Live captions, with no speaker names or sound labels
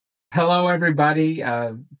Hello, everybody.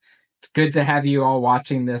 It's good to have you all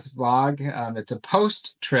watching this vlog. It's a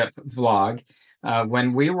post-trip vlog.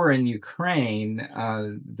 When we were in Ukraine,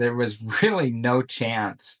 there was really no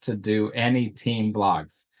chance to do any team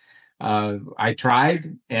vlogs. I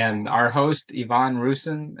tried, and our host, Ivan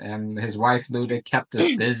Rusin, and his wife, Luda, kept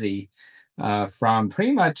us busy from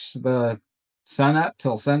pretty much the sun up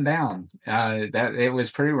till sundown. That it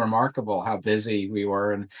was pretty remarkable how busy we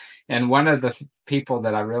were. And one of the people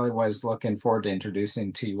that I really was looking forward to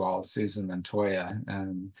introducing to you all, Susan Montoya.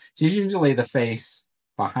 She's usually the face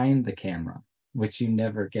behind the camera, which you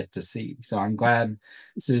never get to see. So I'm glad,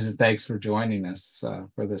 Susan, thanks for joining us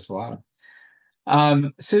for this vlog.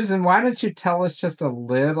 Susan, why don't you tell us just a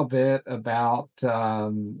little bit about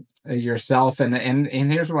yourself? And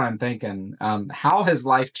here's what I'm thinking. How has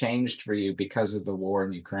life changed for you because of the war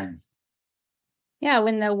in Ukraine? Yeah,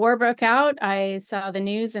 when the war broke out, I saw the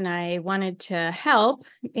news and I wanted to help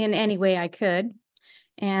in any way I could.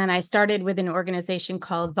 And I started with an organization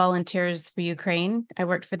called Volunteers for Ukraine. I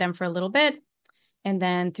worked for them for a little bit. And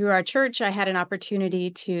then through our church, I had an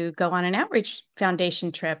opportunity to go on an outreach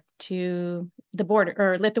foundation trip to the border,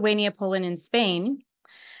 or Lithuania, Poland, and Spain.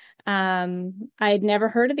 I'd never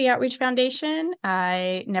heard of the Outreach Foundation.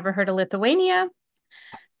 I never heard of Lithuania.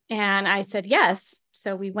 And I said yes.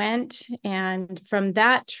 So we went, and from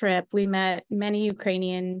that trip, we met many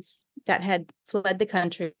Ukrainians that had fled the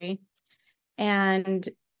country. And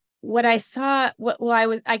what I saw,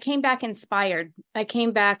 I came back inspired. I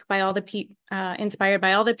came back by all the inspired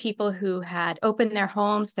by all the people who had opened their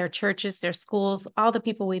homes, their churches, their schools, all the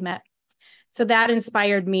people we met. So that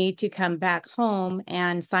inspired me to come back home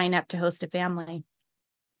and sign up to host a family.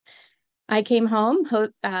 I came home,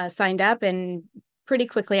 signed up, and pretty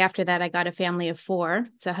quickly after that, I got a family of 4.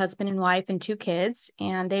 It's a husband and wife and 2 kids,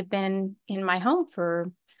 and they've been in my home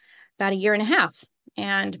for about a year and a half.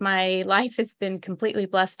 And my life has been completely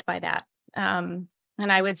blessed by that. And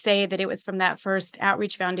I would say that it was from that first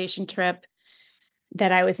Outreach Foundation trip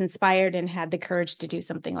that I was inspired and had the courage to do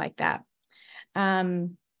something like that.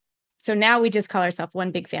 So now we just call ourselves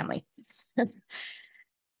one big family.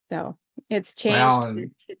 So it's changed. Well,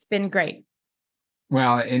 It's been great.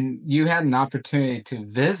 well, and you had an opportunity to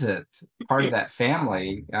visit part of that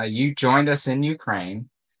family. You joined us in Ukraine,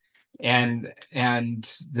 and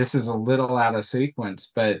this is a little out of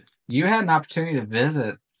sequence, but you had an opportunity to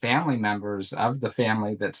visit family members of the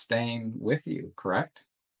family that's staying with you, correct?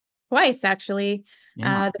 Twice, actually.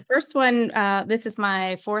 Yeah. The first one, this is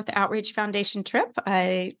my 4th Outreach Foundation trip.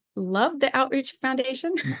 I love the Outreach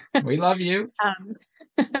Foundation. We love you.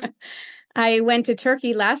 I went to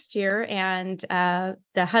Turkey last year, and the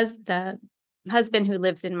husband who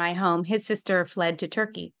lives in my home, his sister fled to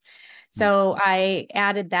Turkey. So I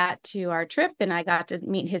added that to our trip, and I got to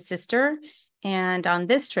meet his sister. And on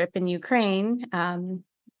this trip in Ukraine,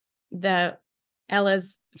 the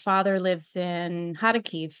Ella's father lives in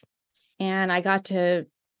Kharkiv, and I got to,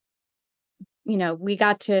 we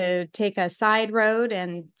got to take a side road,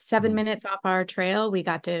 and 7 minutes off our trail, we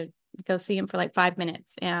got to go see him for like 5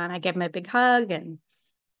 minutes. And I gave him a big hug and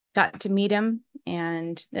got to meet him,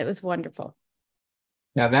 and it was wonderful.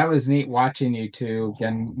 Yeah, that was neat watching you two.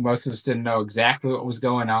 Again, most of us didn't know exactly what was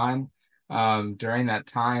going on during that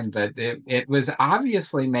time, but it was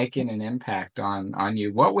obviously making an impact on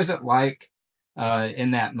you. What was it like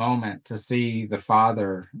in that moment to see the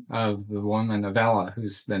father of the woman of Ella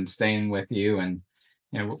who's been staying with you, and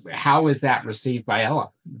how was that received by Ella?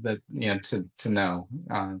 That to know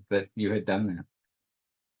that you had done that.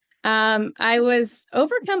 I was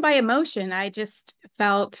overcome by emotion. I just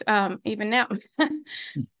felt, even now,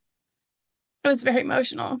 it was very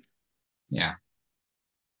emotional. Yeah.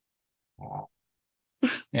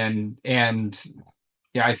 And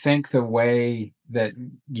yeah, I think the way that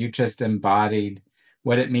you just embodied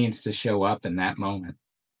what it means to show up in that moment.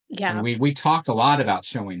 And Yeah. we talked a lot about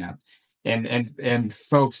showing up. And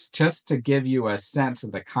folks, just to give you a sense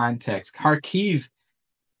of the context, Kharkiv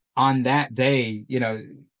on that day,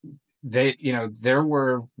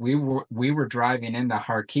 we were driving into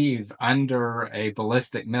Kharkiv under a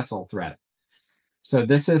ballistic missile threat. So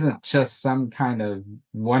this isn't just some kind of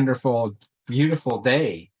wonderful, beautiful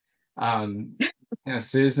day.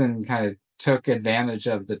 Susan kind of took advantage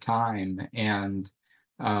of the time, and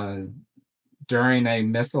uh, during a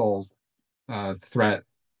missile threat,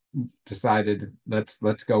 decided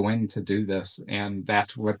let's go in to do this, and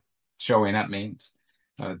that's what showing up means.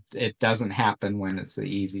 It doesn't happen when it's the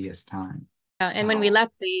easiest time. And when we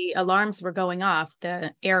left, the alarms were going off.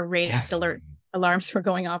 The air raid Yes. alert alarms were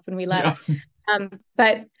going off when we Yeah. left.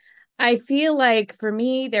 But I feel like for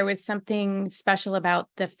me, there was something special about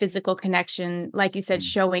the physical connection, like you said,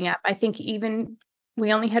 Mm. showing up. I think even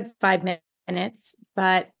we only had 5 minutes,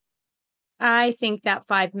 but I think that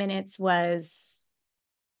 5 minutes was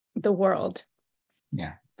the world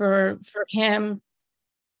Yeah. for him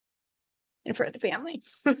and for the family.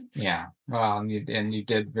 Yeah. Well, and you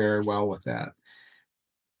did very well with that.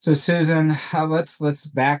 So Susan, let's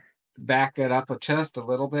back it up just a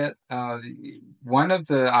little bit. One of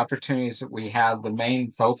the opportunities that we had, the main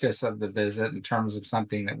focus of the visit in terms of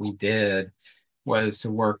something that we did was to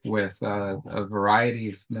work with a variety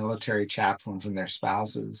of military chaplains and their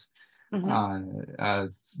spouses Mhm. uh, uh,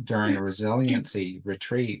 during a resiliency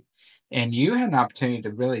retreat. And you had an opportunity to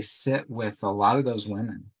really sit with a lot of those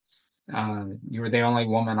women. You were the only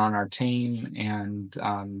woman on our team, and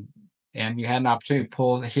you had an opportunity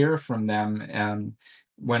to hear from them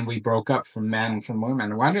when we broke up from men from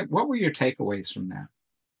women. What were your takeaways from that?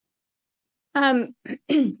 Um,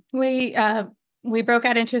 we uh, we broke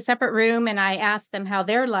out into a separate room, and I asked them how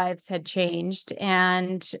their lives had changed.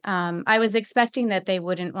 And I was expecting that they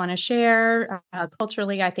wouldn't want to share.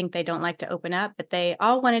 Culturally, I think they don't like to open up, but they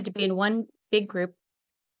all wanted to be in one big group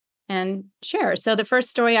and share. So the first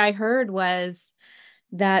story I heard was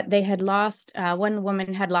that they had lost. One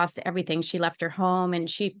woman had lost everything. She left her home, and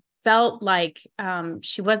she felt like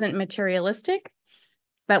she wasn't materialistic.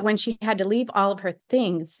 But when she had to leave all of her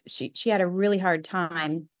things, she had a really hard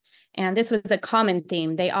time. And this was a common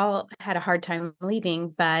theme. They all had a hard time leaving,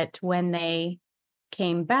 but when they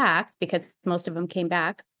came back, because most of them came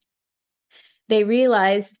back, they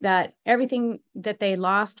realized that everything that they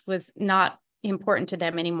lost was not important to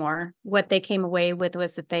them anymore. What they came away with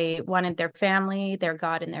was that they wanted their family, their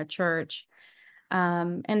God, and their church.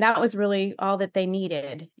 And that was really all that they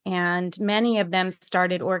needed. And many of them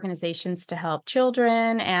started organizations to help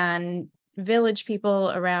children and village people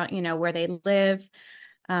around, where they live.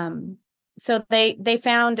 Um, so they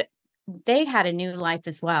found they had a new life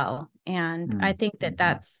as well. And I think that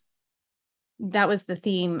Mm-hmm. that was the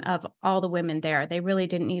theme of all the women there. They really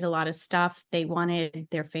didn't need a lot of stuff. They wanted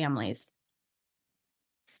their families.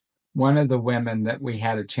 One of the women that we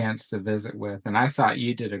had a chance to visit with, and I thought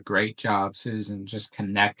you did a great job, Susan, just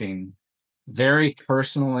connecting very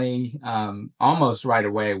personally, almost right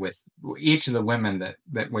away with each of the women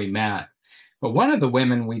that we met. But one of the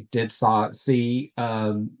women we did see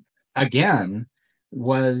again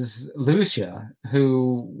was Lucia,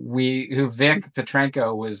 who Vic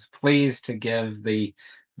Petrenko was pleased to give the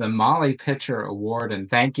Molly Pitcher Award, and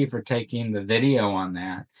thank you for taking the video on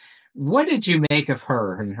that. What did you make of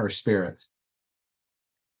her and her spirit?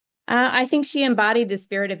 I think she embodied the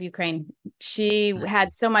spirit of Ukraine. She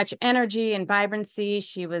had so much energy and vibrancy.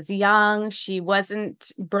 She was young. She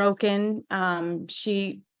wasn't broken.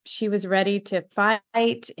 She was ready to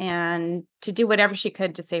fight and to do whatever she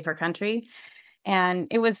could to save her country. And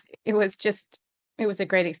it was a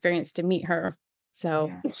great experience to meet her. So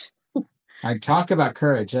Yeah. I talk about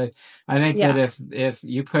courage. I think that yeah, if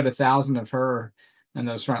you put 1,000 of her in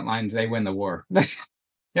those front lines, they win the war.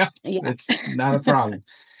 Yeah, yeah. it's not a problem.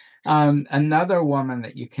 Another woman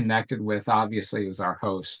that you connected with, obviously, was our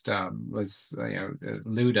host, was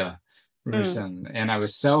Luda Mm. Rusin, and I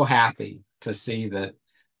was so happy to see that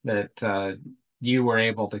you were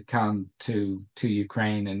able to come to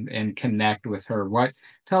Ukraine and connect with her.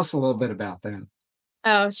 Tell us a little bit about that.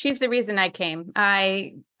 Oh, she's the reason I came.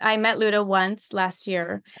 I met Luda once last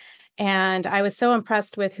year, and I was so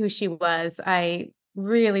impressed with who she was. I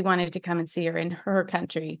really wanted to come and see her in her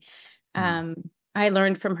country. Mm. I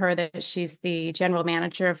learned from her that she's the general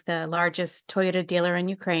manager of the largest Toyota dealer in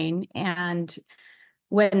Ukraine. And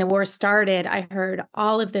when the war started, I heard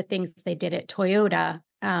all of the things they did at Toyota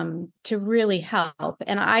to really help.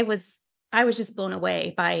 And I was just blown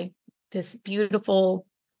away by this beautiful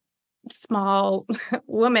small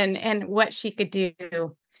woman and what she could do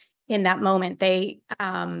in that moment. They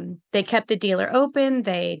kept the dealer open.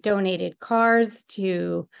 They donated cars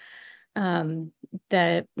to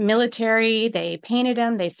the military. They painted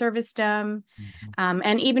them. They serviced them. Mhm.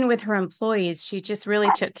 And even with her employees, she just really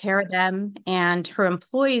took care of them. And her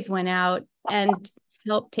employees went out and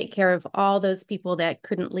helped take care of all those people that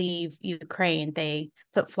couldn't leave Ukraine. They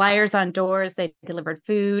put flyers on doors. They delivered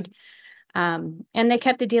food. And they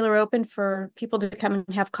kept the dealer open for people to come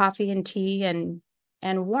and have coffee and tea and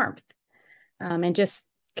warmth and just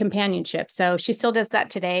companionship. So she still does that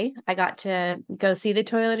today. I got to go see the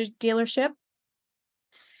Toyota dealership,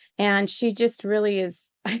 and she just really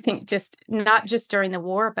is. I think just not just during the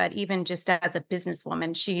war, but even just as a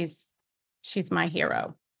businesswoman, she's my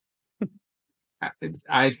hero.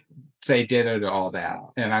 I say ditto to all that.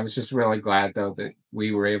 And I was just really glad, though, that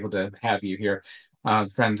we were able to have you here.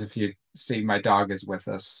 Friends, if you see, my dog is with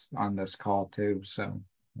us on this call too. So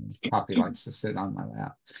Poppy likes to sit on my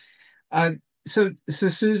lap. Uh, so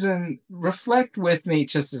Susan, reflect with me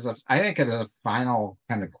just as I think as a final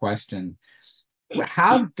kind of question.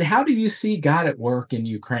 How do you see God at work in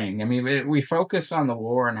Ukraine? I mean, we focused on the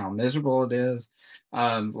war and how miserable it is.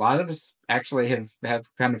 A lot of us actually have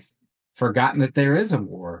kind of forgotten that there is a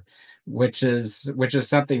war, which is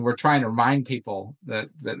something we're trying to remind people that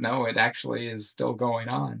no, it actually is still going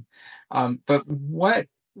on. But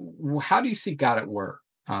how do you see God at work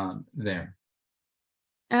there?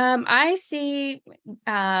 I see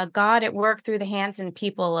God at work through the hands and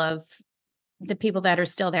people of the people that are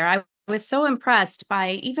still there. I was so impressed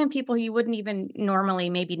by even people you wouldn't even normally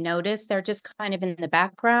maybe notice. They're just kind of in the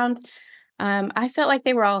background. I felt like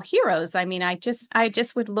they were all heroes. I mean, I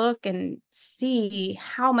just would look and see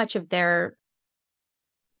how much of their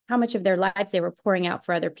lives they were pouring out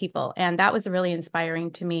for other people, and that was really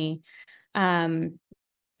inspiring to me. Um,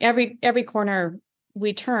 every corner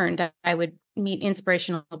we turned, I would meet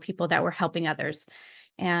inspirational people that were helping others.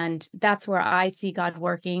 And that's where I see God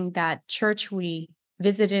working. That church we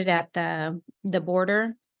visited at the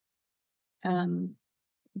border, um,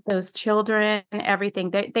 those children, everything,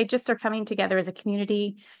 they just are coming together as a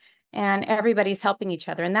community and everybody's helping each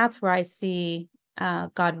other. And that's where I see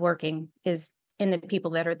God working, is in the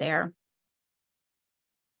people that are there.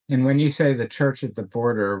 And when you say the church at the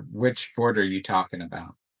border, which border are you talking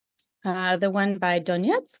about? The one by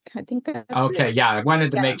Donetsk, I think that's it. Okay, yeah, I wanted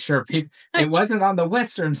to Yeah. make sure people it wasn't on the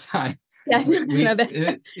western side. Yeah, We no,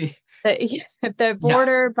 the yeah,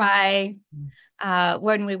 border by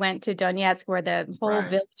when we went to Donetsk, where the whole right.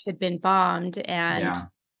 village had been bombed, and Yeah.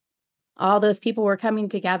 all those people were coming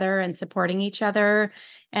together and supporting each other,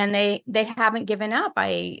 and they haven't given up.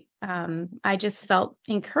 I just felt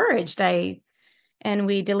encouraged. I And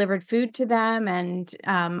we delivered food to them, and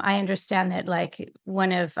I understand that, like,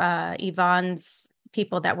 one of Ivan's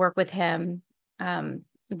people that work with him,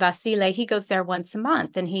 Vasile, he goes there once a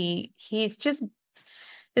month, and he's just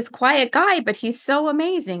this quiet guy, but he's so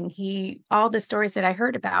amazing. All the stories that I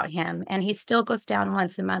heard about him, and he still goes down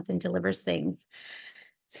once a month and delivers things.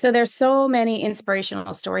 So there's so many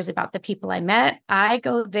inspirational stories about the people I met. I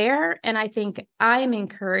go there and I think I'm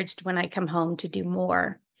encouraged when I come home to do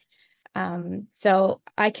more. So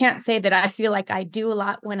I can't say that I feel like I do a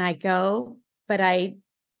lot when I go, but I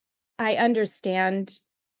understand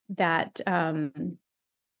that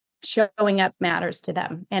showing up matters to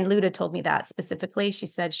them. And Luda told me that specifically. She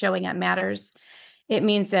said showing up matters. It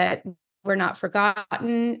means that we're not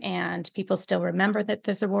forgotten and people still remember that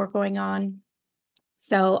there's a war going on.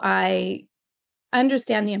 So I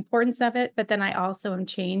understand the importance of it, but then I also am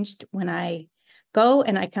changed when I go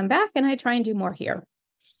and I come back and I try and do more here.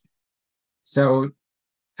 So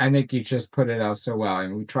I think you just put it out so well,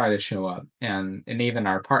 and we try to show up, and even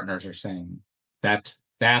our partners are saying that's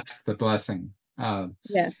the blessing.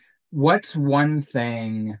 Yes. What's one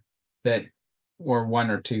thing that, or one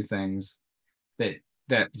or two things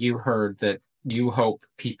that you heard that you hope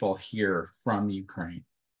people hear from Ukraine?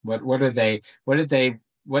 What are they? What did they?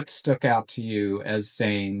 What stuck out to you as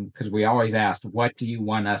saying? Because we always ask, what do you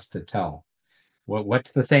want us to tell?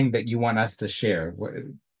 What's the thing that you want us to share?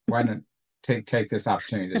 Why don't take this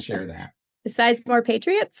opportunity to share that? Besides more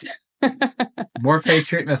patriots. More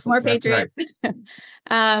Patriot More missiles. That's right.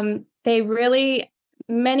 patriots. They really,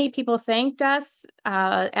 many people thanked us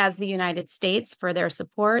as the United States for their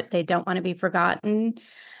support. They don't want to be forgotten.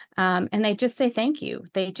 And they just say thank you.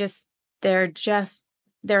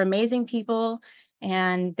 They're amazing people.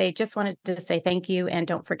 And they just wanted to say thank you and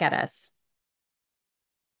don't forget us.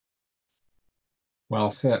 Well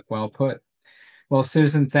said. Well put. Well,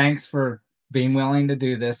 Susan, thanks for being willing to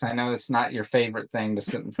do this. I know it's not your favorite thing to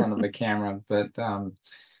sit in front of a camera, but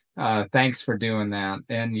thanks for doing that.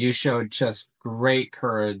 And you showed just great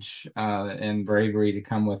courage and bravery to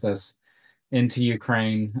come with us into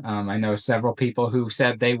Ukraine. I know several people who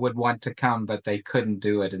said they would want to come, but they couldn't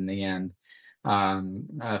do it in the end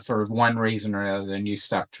for one reason or another, and you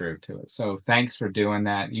stuck true to it. So thanks for doing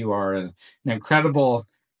that. You are an incredible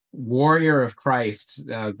warrior of Christ,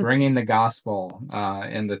 bringing the gospel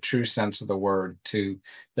in the true sense of the word to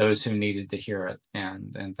those who needed to hear it.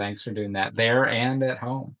 And thanks for doing that there and at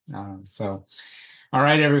home. All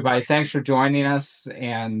right, everybody, thanks for joining us.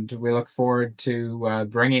 And we look forward to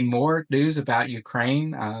bringing more news about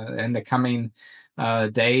Ukraine in the coming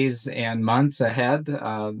days and months ahead,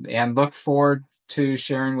 and look forward to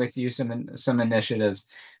sharing with you some initiatives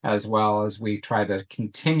as well as we try to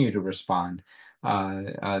continue to respond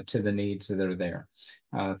to the needs that are there.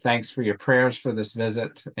 Thanks for your prayers for this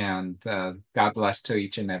visit, and God bless to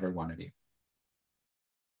each and every one of you.